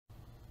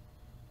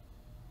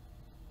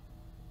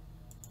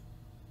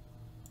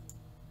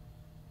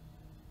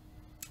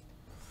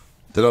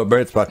Hello,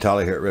 everybody. It's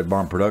Vitali here at Red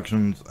Barn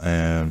Productions,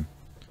 and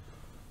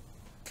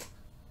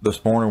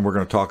this morning we're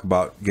going to talk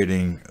about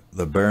getting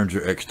the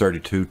Behringer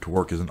X-32 to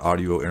work as an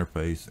audio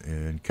interface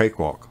in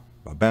CakeWalk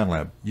by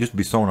BandLab. It used to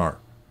be Sonar.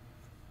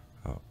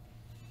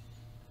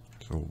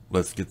 So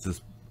let's get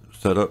this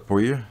set up for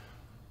you.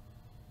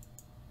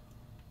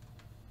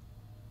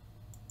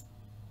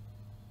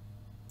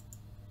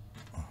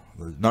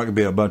 There's not going to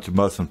be a bunch of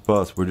muss and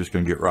fuss. We're just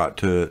going to get right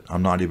to it.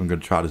 I'm not even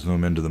going to try to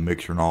zoom into the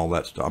mixer and all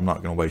that stuff. I'm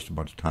not going to waste a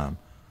bunch of time.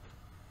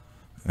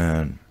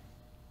 And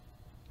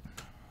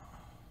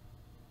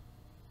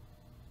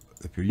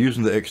if you're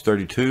using the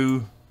X-32,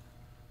 you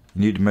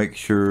need to make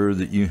sure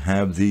that you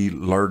have the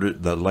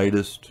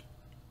latest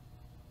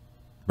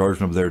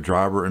version of their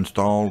driver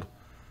installed.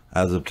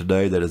 As of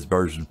today, that is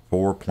version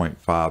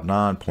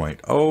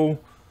 4.59.0.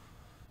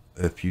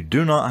 If you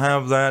do not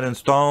have that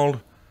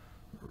installed,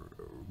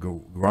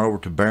 go run over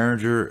to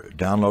Behringer,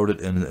 download it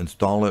and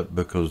install it,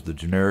 because the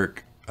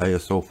generic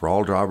ASO for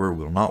all driver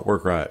will not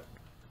work right.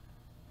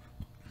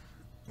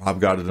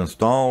 I've got it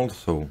installed,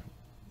 so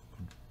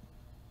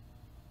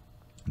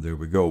there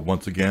we go.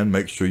 Once again,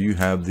 make sure you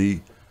have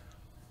the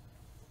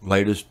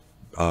latest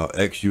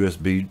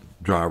X-USB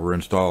driver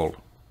installed.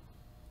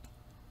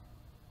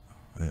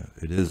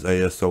 It is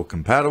ASO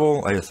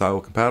compatible,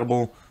 ASIO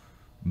compatible,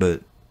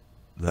 but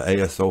the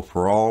ASO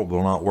for all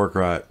will not work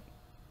right.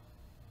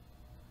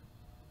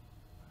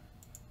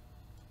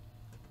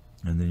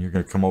 And then you're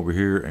going to come over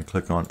here and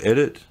click on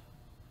Edit,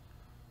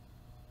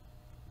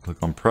 click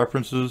on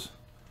Preferences,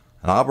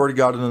 and I've already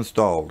got it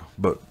installed,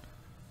 but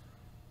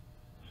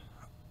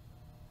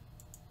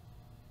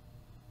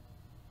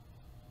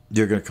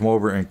you're going to come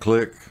over and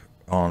click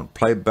on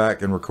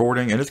Playback and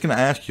Recording, and it's going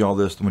to ask you all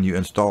this when you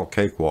install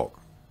CakeWalk.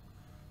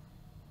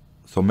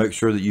 So make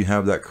sure that you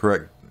have that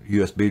correct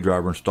USB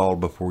driver installed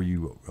before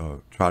you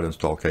try to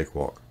install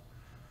CakeWalk.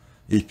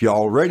 If you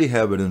already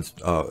have it,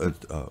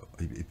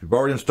 if you've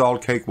already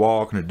installed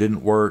CakeWalk and it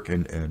didn't work,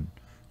 and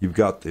you've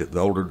got the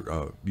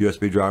older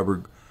USB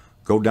driver,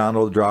 go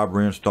download the driver,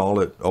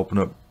 install it, open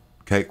up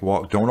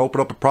CakeWalk. Don't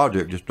open up a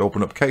project, just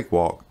open up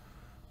CakeWalk.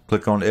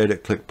 Click on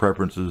Edit, click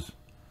Preferences,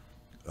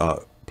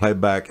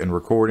 Playback and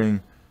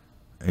Recording,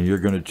 and you're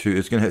going to choose.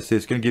 It's going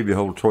to give you a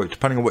whole choice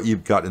depending on what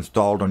you've got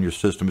installed on your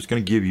system. It's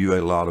going to give you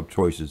a lot of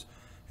choices,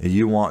 and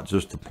you want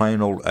just the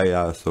plain old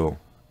ASIO.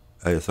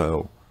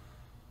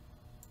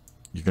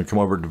 You can come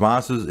over to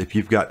Devices. If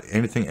you've got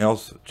anything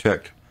else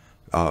checked,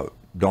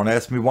 don't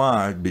ask me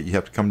why, but you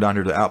have to come down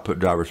here to output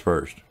drivers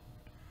first.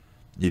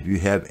 If you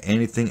have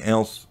anything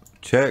else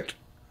checked,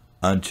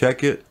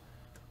 uncheck it,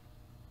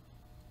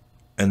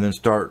 and then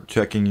start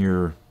checking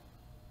your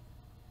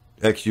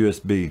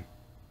XUSB.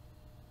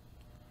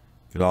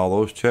 Get all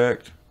those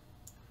checked.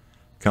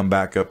 Come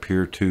back up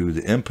here to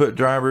the input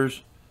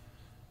drivers.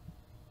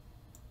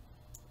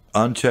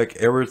 Uncheck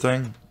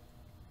everything,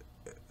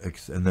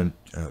 and then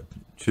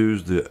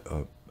choose the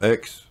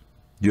X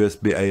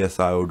USB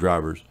ASIO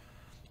drivers.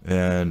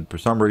 And for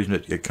some reason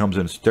it comes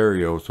in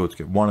stereo, so it's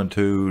 1 and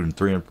 2 and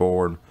 3 and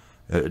 4.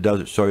 It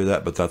doesn't show you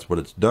that, but that's what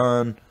it's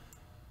done.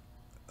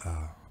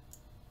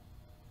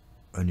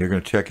 And you're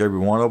going to check every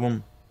one of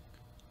them.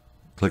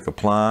 Click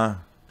Apply,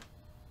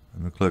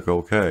 and then click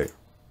OK.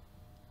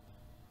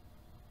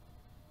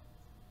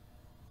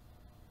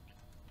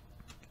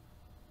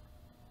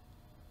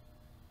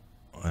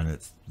 And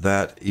it's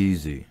that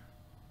easy.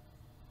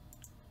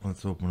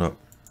 Let's open up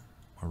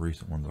a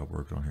recent one that I've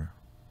worked on here.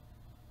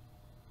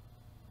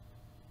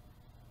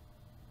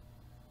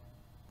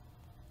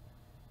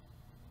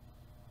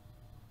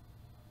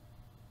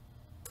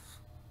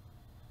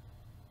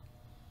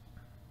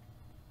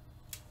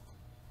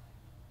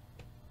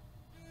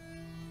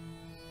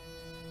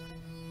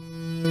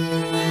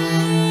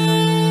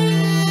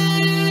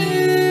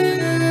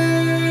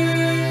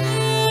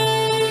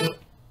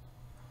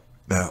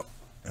 Now,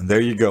 and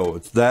there you go.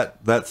 It's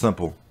that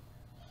simple.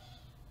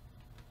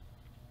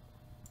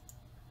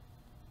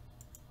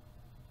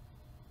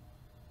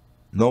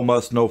 No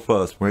muss, no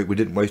fuss. We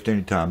didn't waste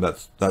any time.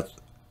 That's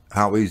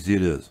how easy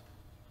it is.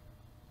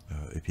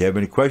 If you have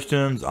any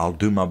questions, I'll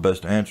do my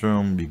best to answer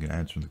them. You can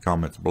answer in the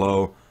comments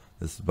below.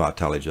 This is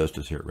Vitali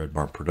Justice here at Red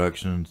Barn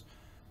Productions,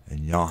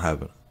 and y'all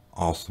have an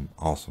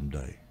awesome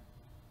day.